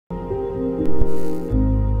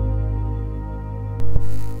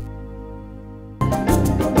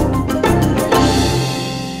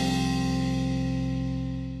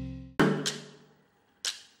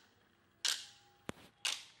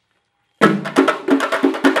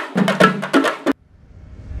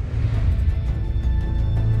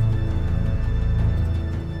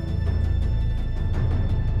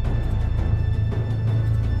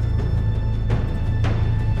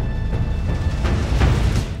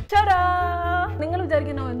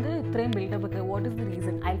what is the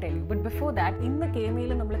reason? I'll tell you. But before that, in the Kaemi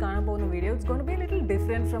video, it's going to be a little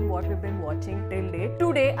different from what we've been watching till date.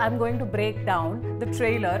 Today, I'm going to break down the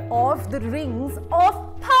trailer of the Rings of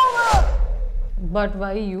Power. But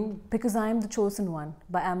why you? Because I am the chosen one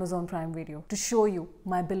by Amazon Prime Video to show you,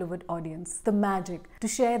 my beloved audience, the magic, to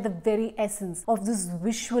share the very essence of this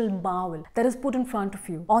visual marvel that is put in front of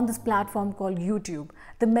you on this platform called YouTube.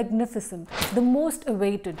 The magnificent, the most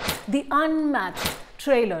awaited, the unmatched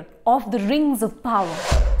trailer of the Rings of Power.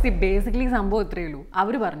 See, basically, Amazon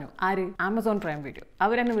Prime Video.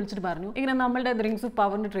 The Rings of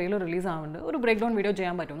Power trailer release a breakdown video.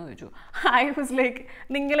 I was like,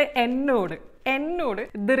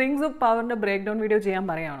 the Rings of Power breakdown video.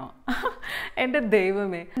 And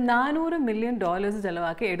 $400 million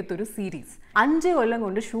series. 5 കൊല്ലം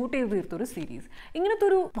കൊണ്ട് shoot ചെയ്തിരുന്ന series. ഇങ്ങനത്തെ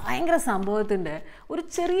ഒരു ഭയങ്കര സംഭവത്തിന്റെ ഒരു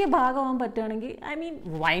ചെറിയ ഭാഗമാവാൻ പറ്റുകയാണെങ്കിൽ I mean,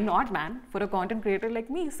 why not, man, for a content creator like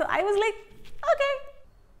me? So I was like, okay.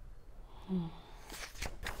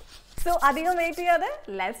 So അധികം വെയിറ്റ് ചെയ്യാതെ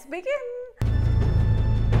let's begin.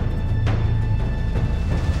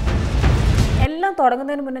 എല്ലാം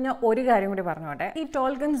തുടങ്ങുന്നതിന് മുന്നേ ഞാൻ ഒരു കാര്യം കൂടി പറഞ്ഞോട്ടെ. ഈ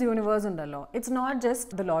ടോൾക്കൻസ് യൂണിവേഴ്സ് ഉണ്ടല്ലോ, it's not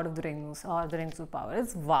just the Lord of the rings or the rings of power,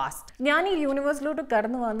 it's vast. ഞാൻ ഈ യൂണിവേഴ്സിലോട്ട്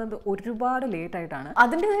കടന്നു വന്നത് ഒരുപാട് ലേറ്റ് ആയിട്ടാണ്.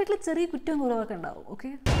 അതിൻ്റെതായിട്ടുള്ള ചെറിയ കുറ്റം കുറവൊക്കെ ഉണ്ടാവും. ഓക്കെ,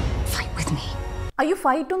 അയ്യോ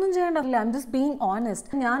ഫൈറ്റ് ഒന്നും ചെയ്യേണ്ടല്ല, I am just being honest.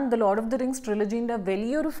 ഞാൻ the Lord of the rings ട്രിലജിന്റെ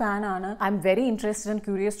വലിയൊരു ഫാനാണ്. I am very interested and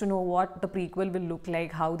curious to know what the prequel will look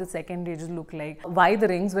like, how the second ages look like, why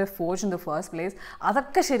the rings were forged in the first place.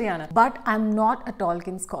 അതൊക്കെ ശരിയാണ്. But I am not A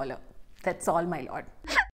ടോൾക്കൻ scholar. That's all, my lord.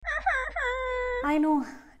 I know,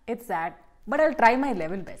 it's sad, but I'll try my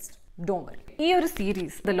level best. Don't worry. This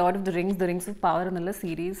series, The Lord of the Rings, The Rings of Power ennulla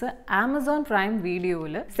series Amazon Prime Video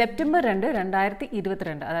il September 2,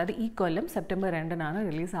 2022, adhaadu ee kollam September 2 nanu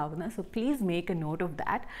release avuna. So please make a note of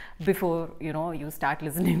that before you start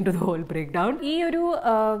listening to the whole breakdown. Ee oru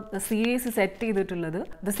series set cheyidittulladu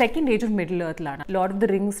the second age of Middle Earth lana. Lord of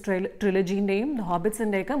the Rings trilogy indeyum The Hobbits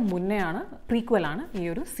indeyka munne aanu, prequel aanu ee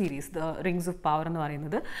oru series, The Rings of Power ennu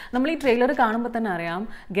parayunnathu. Nammal ee trailer കാണുമ്പോൾ തന്നെ അറിയാം,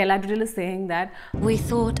 Galadriel is saying that we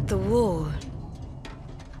thought the war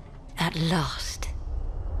at last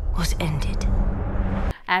was ended.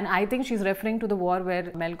 And I think she's referring to the war where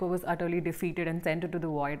Melkor was utterly defeated and sent into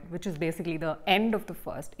the void, which is basically the end of the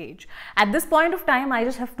first age. At this point of time, I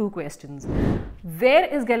just have two questions. Where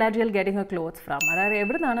is Galadriel getting her clothes from?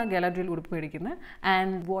 Evidana Galadriel uduppu edikkunnu, and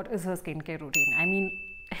what is her skincare routine? I mean,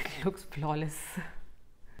 it looks flawless.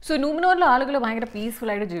 So, Numenor ആളുകൾ ഭയങ്കര peaceful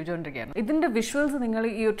ആയിട്ട് ജീവിച്ചുകൊണ്ടിരിക്കുകയാണ്. ഇതിന്റെ visuals നിങ്ങൾ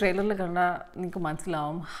ഈ ട്രെയിലറിൽ കണ്ടാൽ നിങ്ങൾക്ക്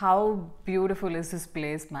മനസ്സിലാവും how beautiful is this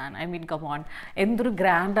place, man. I mean, come on, എന്തൊരു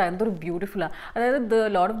ഗ്രാൻഡാണ്, എന്തൊരു ബ്യൂട്ടിഫുള്ളാണ്. അതായത് the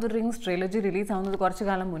Lord of the rings trilogy release ആവുന്നത് കുറച്ച്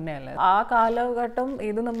കാലം മുന്നേ അല്ലേ. ആ കാലഘട്ടം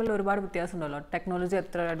ഇത് തമ്മിൽ ഒരുപാട് വ്യത്യാസം ഉണ്ടല്ലോ. ടെക്നോളജി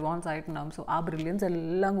എത്ര അഡ്വാൻസ് ആയിട്ടുണ്ടാവും. സോ ആ ബ്രില്യൻസ്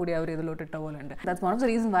എല്ലാം കൂടി അവർ ഇതിലോട്ട് ഇട്ട പോലെ ഉണ്ട്. That's one of the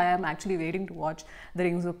reason why I am actually waiting to watch the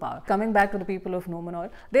rings of power. Coming back to the people of Numenor,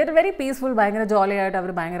 they are very peaceful. ഭയങ്കര ജോളിയായിട്ട്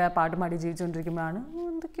അവർ ഭയങ്കര പാട്ടുമാടി ജീവിച്ചുകൊണ്ടിരിക്കുമ്പോഴാണ്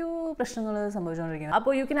പ്രശ്നങ്ങൾ സംഭവിച്ചുകൊണ്ടിരിക്കുന്നത്.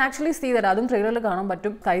 അപ്പോൾ you can actually see that. അതും ട്രെയിലറിൽ കാണാൻ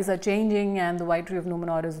പറ്റും. Skies are changing and the white tree of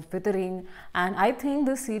Numenor is withering, and I think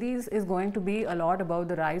this series is going to be a lot about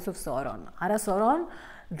the rise of Sauron. Ara Sauron,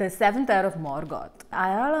 the 7th heir of Morgoth.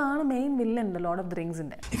 അയാളാണ് main villain the Lord of the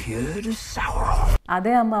റിംഗ്സിന്റെ.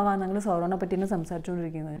 അതേ അമ്മാവാ ഞങ്ങൾ സൗറോനെ പറ്റി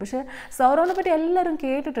സംസാരിച്ചുകൊണ്ടിരിക്കുന്നത്. പക്ഷെ സൗറോനെ പറ്റി എല്ലാവരും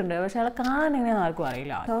കേട്ടിട്ടുണ്ട്, പക്ഷെ അയാളെ കാണാൻ എങ്ങനെയാണെന്ന് ആർക്കും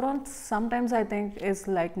അറിയില്ല. സൗറോൺ sometimes I think is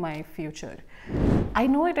like my future. I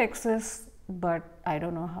know it exists, but I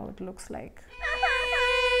don't know how it looks like.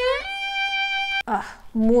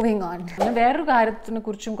 Moving on. വേറൊരു കാര്യത്തിനെ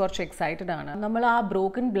കുറിച്ചും കുറച്ച് എക്സൈറ്റഡ് ആണ്. നമ്മൾ ആ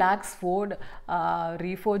ബ്രോക്കൺ ബ്ലാക്ക് സ്പോർഡ്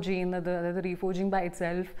റീഫോർജ് ചെയ്യുന്നത്, അതായത് റീഫോർജിങ് ബൈ ഇറ്റ്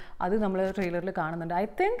സെൽഫ്, അത് നമ്മൾ ട്രെയിലറിൽ കാണുന്നുണ്ട്. I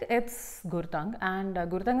think it's ഗുർതങ്, and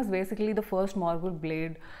ഗുർതങ് is basically the first മോർഗുൽ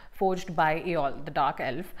blade forged by Eol, the dark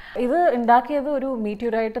elf. ഇത് ഉണ്ടാക്കിയത് ഒരു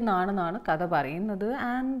meteorite എന്നാണ് കഥ പറയുന്നത്.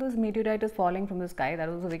 And this meteorite is falling from the sky. That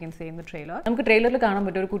also we can say in the trailer. നമുക്ക് ട്രെയിലറിൽ കാണാൻ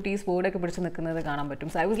പറ്റും ഒരു കുട്ടി സ്പോർഡൊക്കെ പിടിച്ച് നിൽക്കുന്നത് കാണാൻ പറ്റും.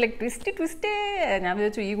 So I was like, twist. ഞാൻ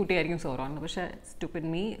വിചാരിച്ചു ഈ കുട്ടിയായിരിക്കും സൗറോൺ. പക്ഷേ stupid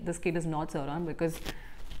me, this kid is not Sauron, because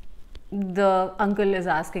the uncle is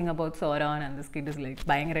asking about Sauron and this kid is like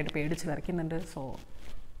ഭയങ്കരമായിട്ട് പേടിച്ച് വരയ്ക്കുന്നുണ്ട്. So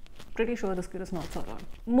pretty sure this kid is not Sauron.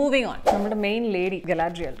 Moving on. നമ്മുടെ main lady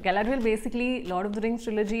Galadriel. Galadriel basically Lord of the Rings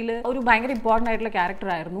trilogyയിൽ ഒരു ഭയങ്കര important ആയിട്ടുള്ള character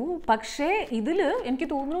ആയിരുന്നു. പക്ഷേ ഇതിൽ എനിക്ക്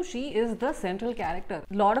തോന്നുന്നു she is the central character.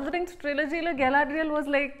 Lord of the Rings trilogyയിൽ Galadriel was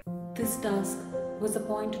like, this task was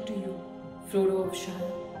appointed to you, Frodo of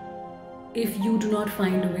Shire. If you do not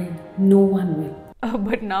find a way, no one will.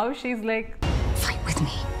 But now she's like, fight with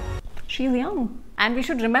me. She's young. And we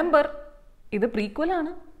should remember, ഇത് prequel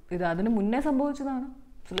ആണ്. ഇത് അതിന് മുന്നേ സംഭവിച്ചതാണ്.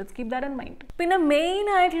 So let's keep that in mind. പിന്നെ main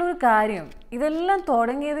ആയിട്ടുള്ള ഒരു കാര്യം, ഇതെല്ലാം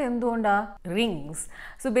തുടങ്ങിയത് എന്തുകൊണ്ടാ? Rings.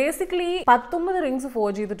 So basically 19 rings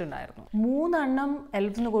forge ചെയ്തിട്ടുണ്ടായിരുന്നു. 3 എണ്ണം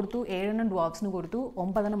എൽഫ്സിന് കൊടുത്തു, 7 എണ്ണം ഡ്വാർഫ്സിന് കൊടുത്തു,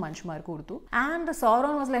 9 എണ്ണം മനുഷ്യന്മാർക്ക് കൊടുത്തു. And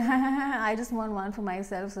സോറോൺ was like I just want one for my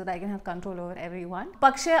self so that I can have control over everyone.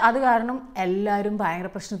 പക്ഷേ അത് കാരണം എല്ലാവരും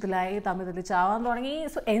ഭയങ്കര പ്രശ്നത്തിലായി, തമ്മിൽ ചാവാൻ തുടങ്ങി.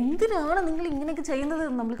 സോ എന്തിനാണ് നിങ്ങൾ ഇങ്ങനെയൊക്കെ ചെയ്യുന്നത്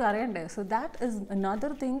എന്ന് നമ്മൾക്ക് അറിയണ്ടേ? So that is another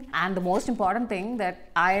thing and the most important thing that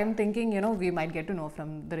I am thinking, you know, we might get to know from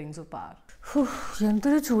the Rings of Power.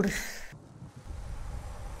 എന്തൊരു ചൂട്.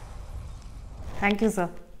 Thank you, sir.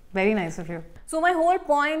 Very nice of you. So my whole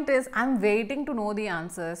point is I'm waiting to know the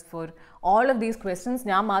answers for all of these questions.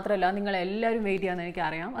 ഞാൻ മാത്രമല്ല, നിങ്ങൾ എല്ലാവരും wait ചെയ്യാമെന്ന്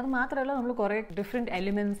എനിക്കറിയാം. അത് മാത്രമല്ല, നമ്മൾ കുറേ ഡിഫറെൻറ്റ്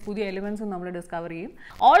എലിമെൻറ്റ്സ്, പുതിയ എലിമെൻറ്റ്സും നമ്മൾ ഡിസ്കവർ ചെയ്യും.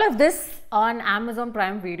 All of this on Amazon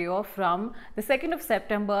Prime Video from the 2nd of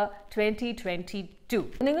September 2022.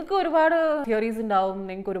 നിങ്ങൾക്ക് ഒരുപാട് തിയറീസ് ഉണ്ടാവും,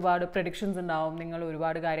 നിങ്ങൾക്ക് ഒരുപാട് പ്രഡിക്ഷൻസ് ഉണ്ടാവും, നിങ്ങൾ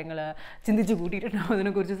ഒരുപാട് കാര്യങ്ങൾ ചിന്തിച്ച് കൂട്ടിയിട്ടുണ്ടാവും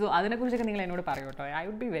അതിനെക്കുറിച്ച്. സോ അതിനെക്കുറിച്ചൊക്കെ നിങ്ങൾ എന്നോട് പറയൂ കേട്ടോ. I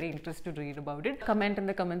would be very interested to read about it. Comment in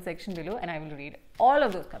the comment section below and I will read all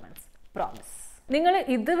of those comments. Promise. നിങ്ങൾ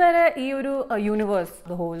ഇതുവരെ ഈ ഒരു universe,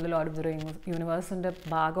 the whole the Lord of the rings യൂണിവേഴ്സിൻ്റെ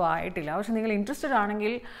ഭാഗമായിട്ടില്ല. പക്ഷെ നിങ്ങൾ interested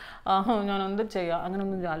ആണെങ്കിൽ ഞാൻ എന്ത് ചെയ്യുക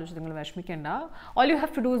അങ്ങനെയൊന്നും ആലോചിച്ച് നിങ്ങൾ വിഷമിക്കേണ്ട. All you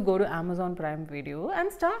have to do is go to Amazon prime video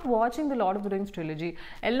and start watching the Lord of the rings trilogy.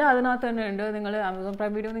 എല്ലാം അതിനകത്ത് തന്നെ ഉണ്ട്. നിങ്ങൾ ആമസോൺ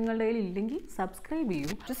പ്രൈം വീഡിയോ നിങ്ങളുടെ കയ്യിൽ ഇല്ലെങ്കിൽ സബ്സ്ക്രൈബ്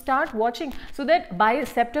ചെയ്യൂ. To start watching so that by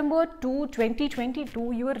September 2, 2022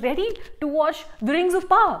 you are ready to watch the Rings of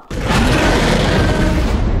Power.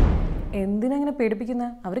 എന്തിനങ്ങനെ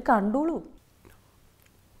പേടിപ്പിക്കുന്നത്? അവർ കണ്ടോളൂ.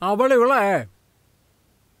 അവളിവളെ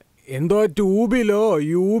എന്തോ ട്യൂബിലോ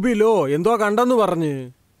യൂബിലോ എന്തോ കണ്ടെന്ന് പറഞ്ഞ്,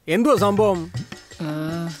 എന്തോ സംഭവം?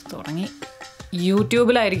 തുടങ്ങി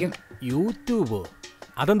യൂട്യൂബിലായിരിക്കും. യൂട്യൂബോ?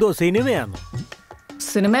 അതെന്തോ സിനിമയാണോ?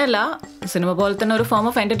 സിനിമയല്ല, സിനിമ പോലെ തന്നെ ഒരു ഫോം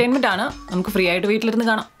ഓഫ് എന്റർടൈൻമെന്റ് ആണ്. നമുക്ക് ഫ്രീ ആയിട്ട് വീട്ടിലിരുന്ന്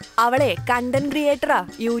കാണാം. അവളെ കണ്ടന്റ് ക്രിയേറ്ററാ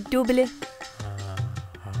യൂട്യൂബില്.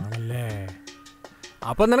 ആണല്ലേ?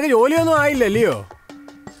 അപ്പൊ നിനക്ക് ജോലിയൊന്നും ആയില്ലല്ലയോ?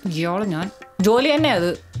 ഇയാള് ഞാൻ ജോലി തന്നെ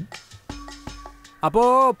അത്. അപ്പോ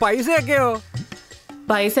പൈസയൊക്കെയോ?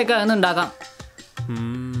 പൈസയൊക്കെ അതൊന്നും ഉണ്ടാക്കാം.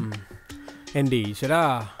 എന്റെ ഈശ്വരാ,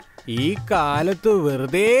 ഈ കാലത്ത്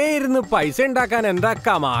വെറുതെ ഇരുന്ന് പൈസ ഉണ്ടാക്കാൻ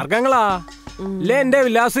എന്തൊക്കെ മാർഗങ്ങളാ അല്ലേ എന്റെ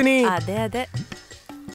വിലാസിനി? അതെ അതെ.